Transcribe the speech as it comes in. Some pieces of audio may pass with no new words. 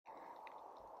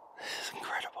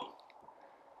incredible.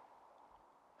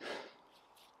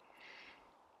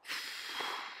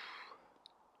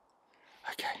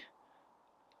 Okay,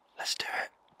 let's do it.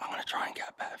 I'm going to try and get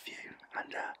a better view,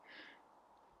 and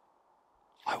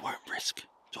I won't risk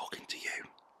talking to you,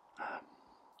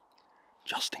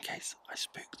 just in case I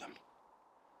spook them.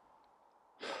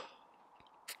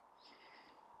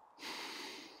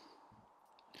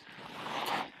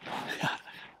 Okay.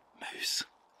 Moose.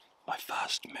 My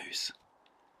first moose.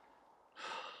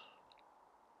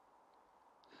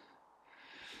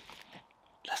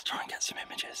 Let's try and get some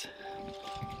images.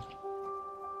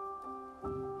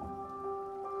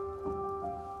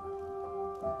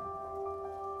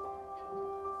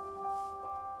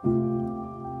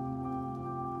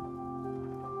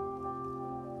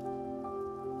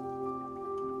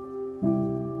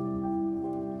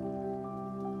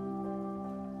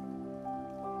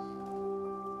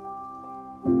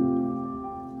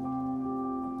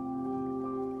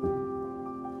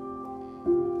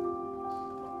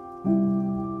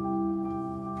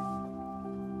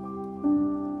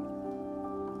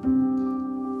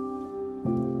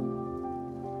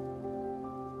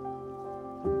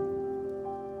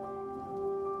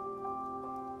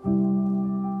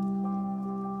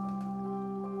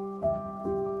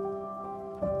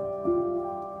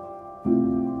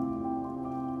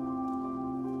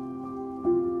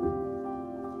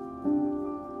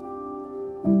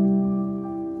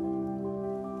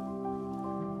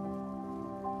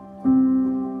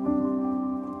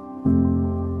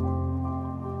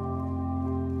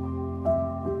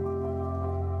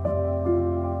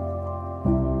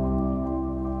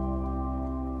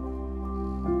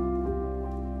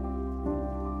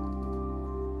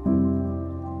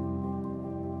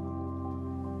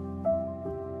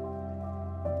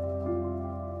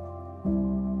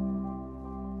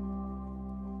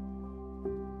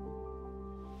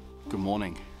 Good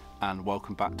morning and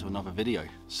welcome back to another video.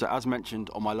 So as mentioned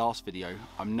on my last video,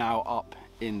 I'm now up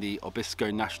in the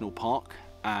Abisko National Park,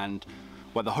 and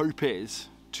where the hope is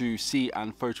to see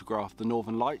and photograph the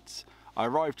Northern Lights. I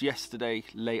arrived yesterday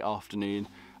late afternoon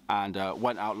and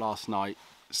went out last night,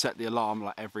 set the alarm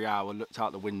like every hour, looked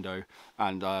out the window,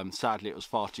 and sadly it was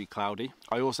far too cloudy.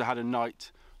 I also had a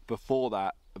night before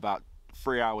that about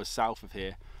 3 hours south of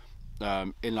here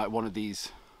in like one of these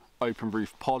open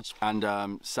roof pods, and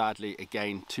sadly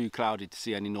again too cloudy to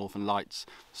see any Northern Lights.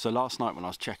 So last night when I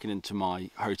was checking into my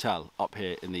hotel up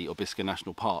here in the Abisko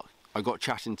National Park, I got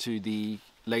chatting to the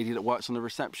lady that works on the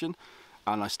reception,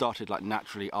 and I started like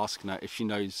naturally asking her if she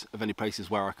knows of any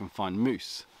places where I can find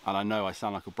moose. And I know I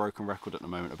sound like a broken record at the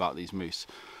moment about these moose,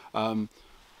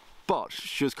 but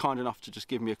she was kind enough to just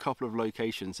give me a couple of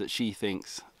locations that she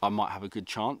thinks I might have a good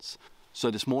chance. So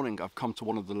this morning I've come to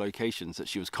one of the locations that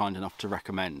she was kind enough to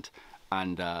recommend,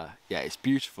 and yeah, it's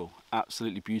beautiful,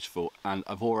 absolutely beautiful, and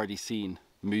I've already seen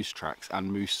moose tracks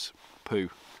and moose poo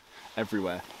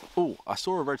everywhere. Oh, I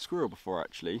saw a red squirrel before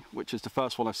actually, which is the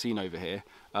first one I've seen over here.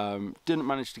 Didn't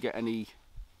manage to get any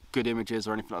good images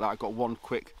or anything like that. I got one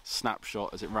quick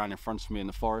snapshot as it ran in front of me in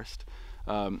the forest,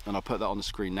 and I'll put that on the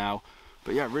screen now.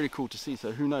 But yeah, really cool to see.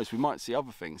 So who knows, we might see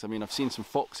other things. I mean, I've seen some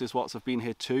foxes whilst I've been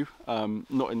here too,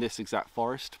 not in this exact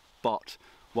forest, but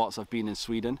whilst I've been in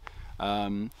Sweden.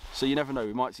 So you never know,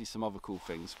 we might see some other cool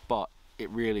things, but it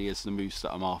really is the moose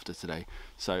that I'm after today.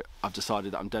 So I've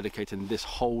decided that I'm dedicating this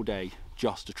whole day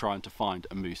just to trying to find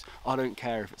a moose. I don't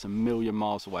care if it's a million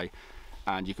miles away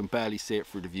and you can barely see it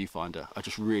through the viewfinder. I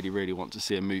just really want to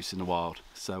see a moose in the wild.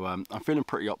 So I'm feeling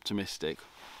pretty optimistic.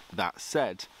 That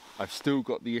said, I've still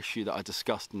got the issue that I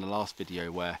discussed in the last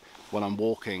video where when I'm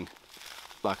walking,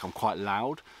 like I'm quite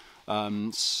loud.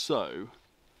 So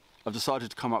I've decided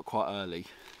to come out quite early.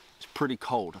 It's pretty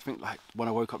cold. I think like when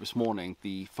I woke up this morning,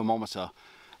 the thermometer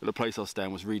at the place I was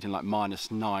staying was reading like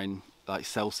 -9 like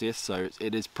Celsius, so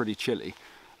it is pretty chilly.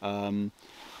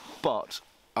 But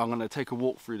I'm going to take a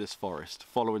walk through this forest,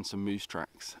 following some moose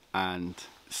tracks, and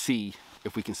see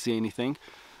if we can see anything.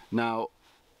 Now,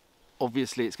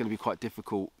 obviously it's going to be quite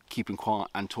difficult keeping quiet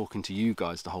and talking to you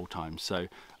guys the whole time, so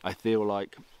I feel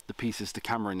like the pieces to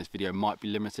camera in this video might be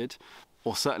limited,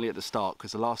 or certainly at the start,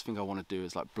 because the last thing I want to do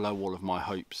is like blow all of my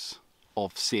hopes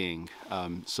of seeing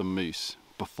some moose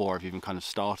before I've even kind of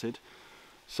started.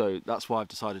 So that's why I've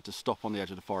decided to stop on the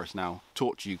edge of the forest now,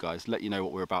 talk to you guys, let you know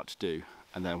what we're about to do,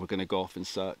 and then we're going to go off and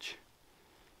search.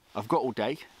 I've got all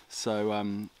day, so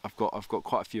I've got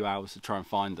quite a few hours to try and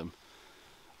find them.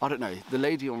 I don't know, the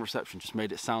lady on reception just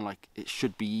made it sound like it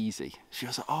should be easy. She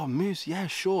was like, oh, moose, yeah,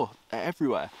 sure, they're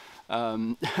everywhere.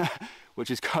 Which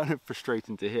is kind of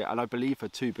frustrating to hear, and I believe her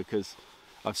too, because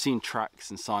I've seen tracks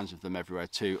and signs of them everywhere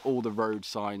too. All the road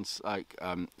signs like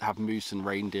have moose and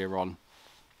reindeer on,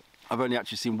 I've only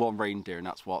actually seen one reindeer, and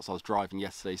that's whilst I was driving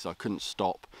yesterday, so I couldn't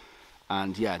stop.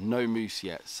 And yeah, no moose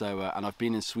yet. So and I've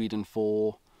been in Sweden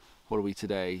for, what are we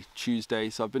today, Tuesday,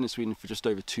 so I've been in Sweden for just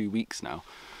over 2 weeks now.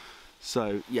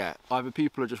 So yeah, either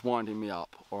people are just winding me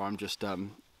up, or I'm just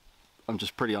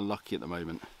pretty unlucky at the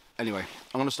moment. Anyway,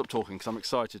 I'm gonna stop talking because I'm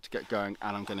excited to get going,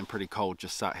 and I'm getting pretty cold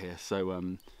just sat here.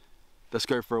 So let's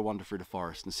go for a wander through the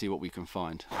forest and see what we can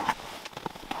find.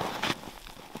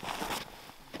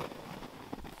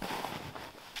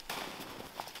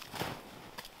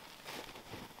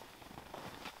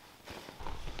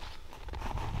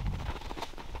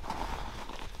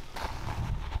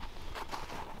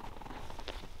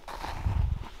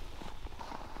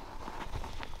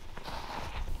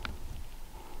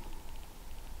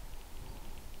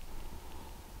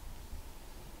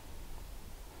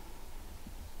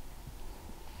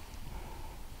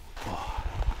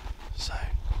 So,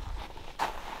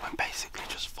 I'm basically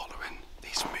just following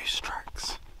these moose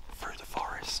tracks through the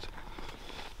forest.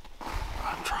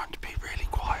 I'm trying to be really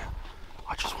quiet.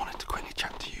 I just wanted to quickly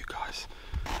chat to you guys,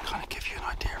 kind of give you an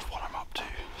idea of what I'm up to.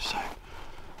 So,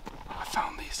 I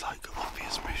found these like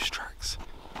obvious moose tracks.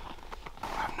 I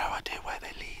have no idea where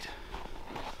they lead,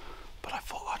 but I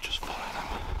thought I'd just follow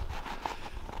them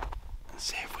and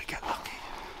see if we get lucky.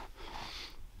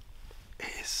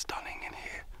 It is stunning in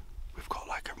here. We've got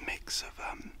like a mix of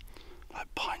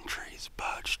like pine trees,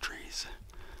 birch trees.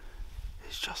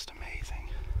 It's just amazing.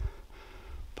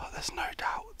 But there's no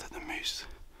doubt that the moose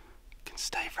can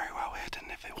stay very well hidden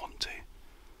if they want to.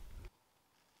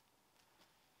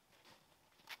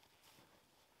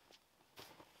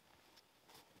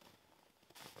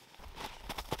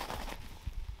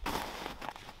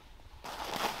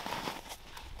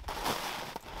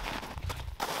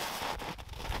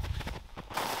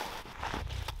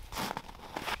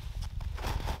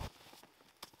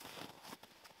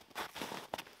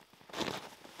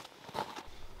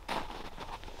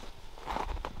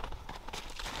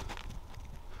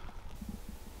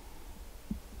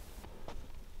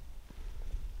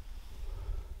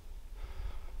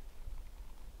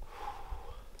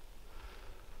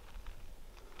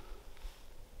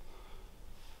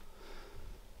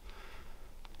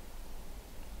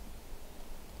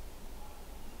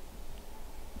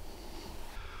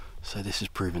 So this has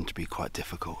proven to be quite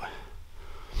difficult.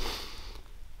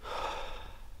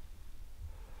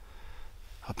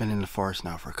 I've been in the forest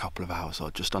now for a couple of hours,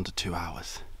 or just under 2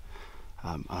 hours.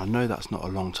 And I know that's not a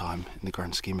long time in the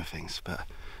grand scheme of things, but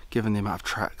given the amount of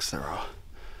tracks there are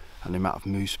and the amount of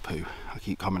moose poo I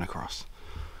keep coming across,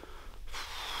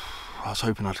 I was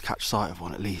hoping I'd catch sight of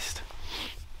one at least.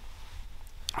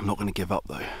 I'm not going to give up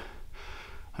though.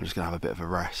 I'm just going to have a bit of a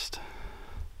rest.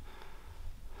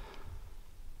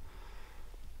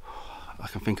 I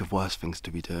can think of worse things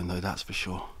to be doing though, that's for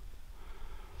sure.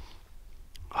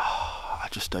 I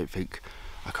just don't think,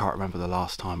 I can't remember the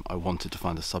last time I wanted to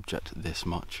find a subject this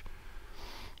much.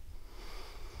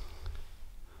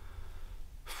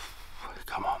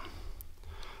 Come on.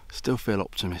 Still feel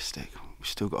optimistic. We've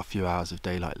still got a few hours of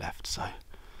daylight left, so.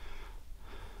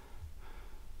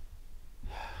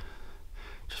 Yeah.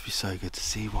 Just be so good to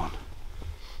see one.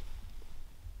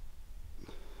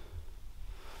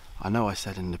 I know I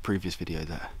said in the previous video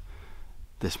that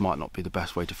this might not be the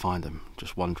best way to find them,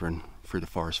 just wandering through the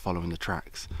forest following the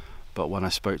tracks, but when I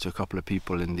spoke to a couple of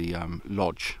people in the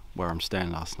lodge where I'm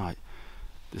staying last night,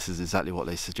 this is exactly what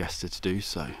they suggested to do.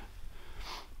 So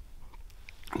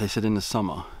they said in the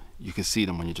summer you can see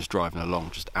them when you're just driving along,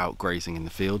 just out grazing in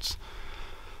the fields,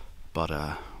 but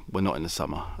we're not in the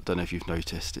summer. I don't know if you've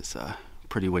noticed, it's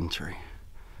pretty wintry,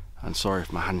 and sorry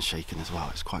if my hand's shaking as well,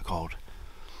 it's quite cold.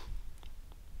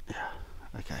 Yeah,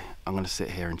 okay, I'm going to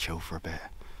sit here and chill for a bit.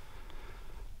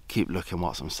 Keep looking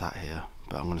whilst I'm sat here,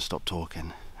 but I'm going to stop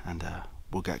talking and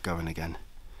we'll get going again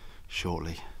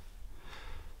shortly.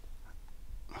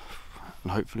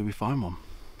 And hopefully we find one.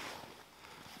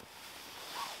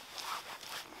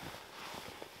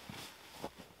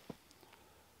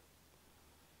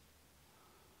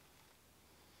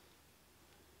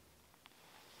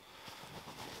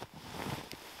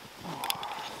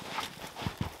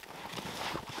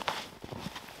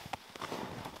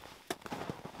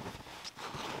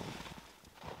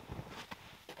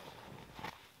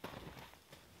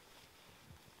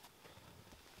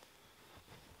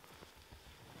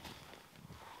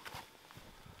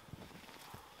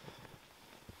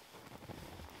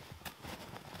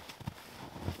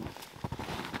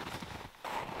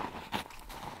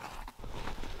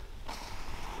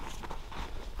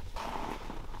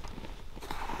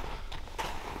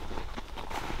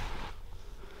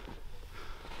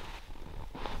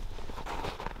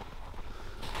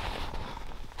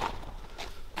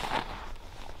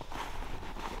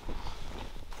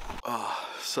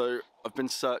 So I've been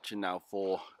searching now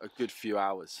for a good few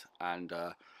hours, and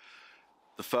the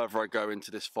further I go into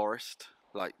this forest,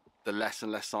 like the less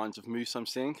and less signs of moose I'm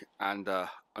seeing, and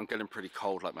I'm getting pretty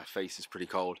cold, like my face is pretty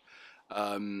cold.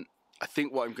 I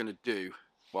think what I'm gonna do,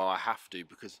 well, I have to,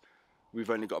 because we've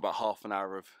only got about half an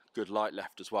hour of good light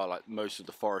left as well, like most of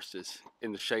the forest is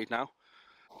in the shade now.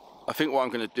 I think what I'm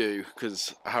gonna do,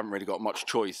 because I haven't really got much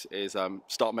choice, is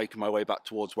start making my way back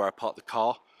towards where I parked the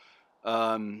car.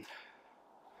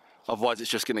 Otherwise it's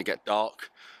just going to get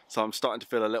dark, so I'm starting to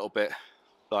feel a little bit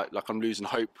like I'm losing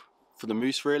hope for the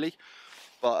moose, really.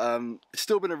 But it's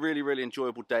still been a really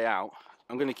enjoyable day out.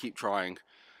 I'm going to keep trying.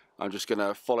 I'm just going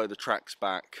to follow the tracks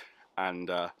back,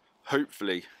 and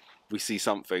hopefully we see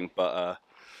something. But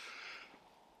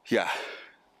yeah,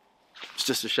 it's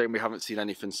just a shame we haven't seen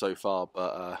anything so far,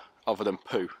 but other than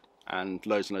poo and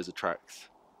loads of tracks.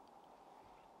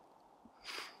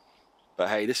 But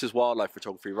hey, this is wildlife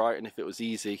photography, right? And if it was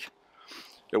easy,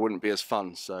 it wouldn't be as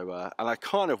fun. So, and I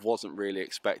kind of wasn't really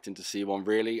expecting to see one,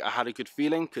 really. I had a good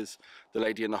feeling because the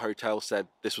lady in the hotel said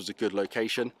this was a good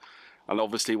location. And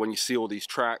obviously when you see all these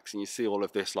tracks and you see all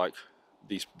of this, like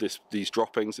these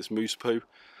droppings, this moose poo,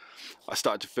 I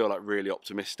started to feel like really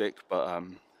optimistic. But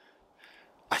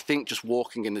I think just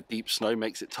walking in the deep snow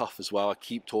makes it tough as well. I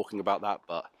keep talking about that,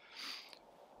 but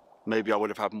maybe I would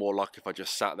have had more luck if I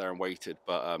just sat there and waited.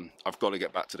 But I've got to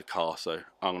get back to the car, so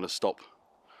I'm going to stop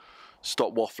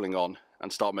waffling on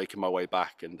and start making my way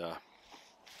back, and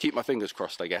keep my fingers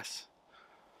crossed, I guess.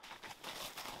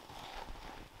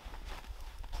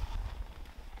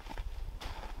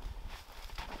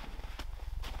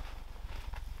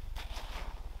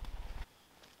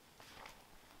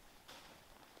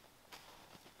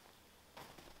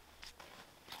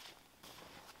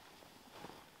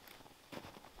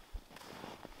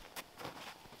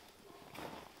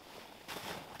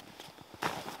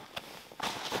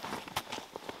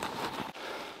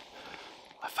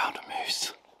 I found a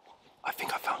moose. I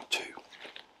think I found two.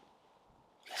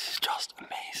 This is just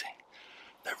amazing.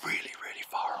 They're really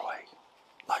far away.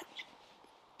 Like,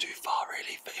 too far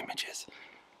really for images.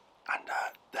 And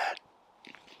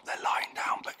they're lying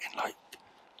down, but in like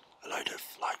a load of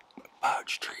like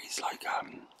birch trees, like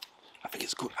I think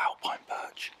it's called alpine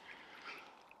birch.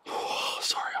 Oh,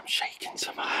 sorry, I'm shaking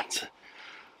so my hands.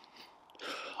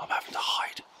 I'm having to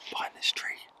hide behind this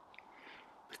tree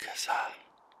because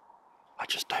I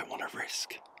just don't want to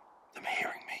risk them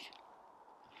hearing me.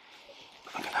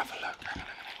 I'm gonna have a look.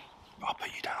 I'll put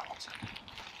you down one second.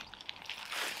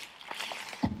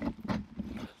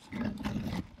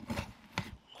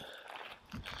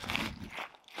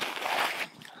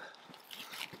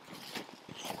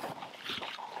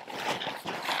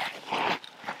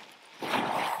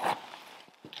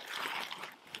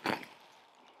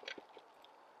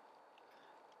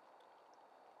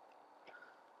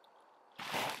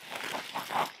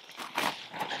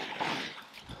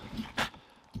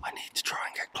 I need to try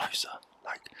and get closer.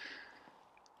 Like,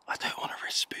 I don't want to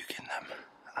risk spooking them,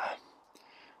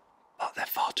 but they're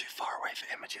far too far away for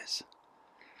images.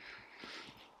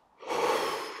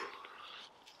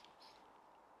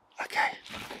 Okay,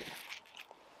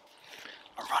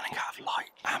 I'm running out of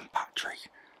light and battery.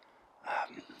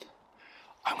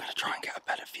 I'm going to try and get a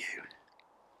better view.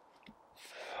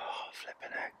 Oh,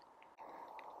 flipping heck.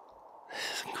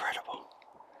 This is incredible.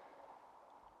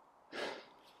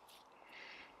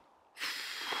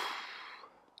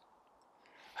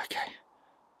 Okay,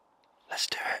 let's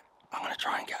do it. I'm going to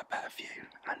try and get a better view,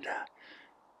 and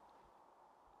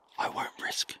I won't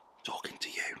risk talking to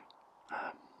you,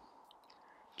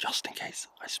 just in case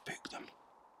I spook them.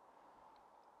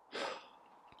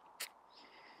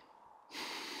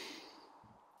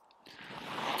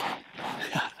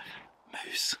 Okay.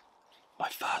 Moose. My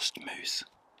first moose.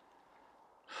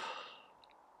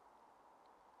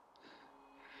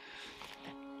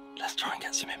 Let's try and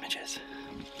get some images.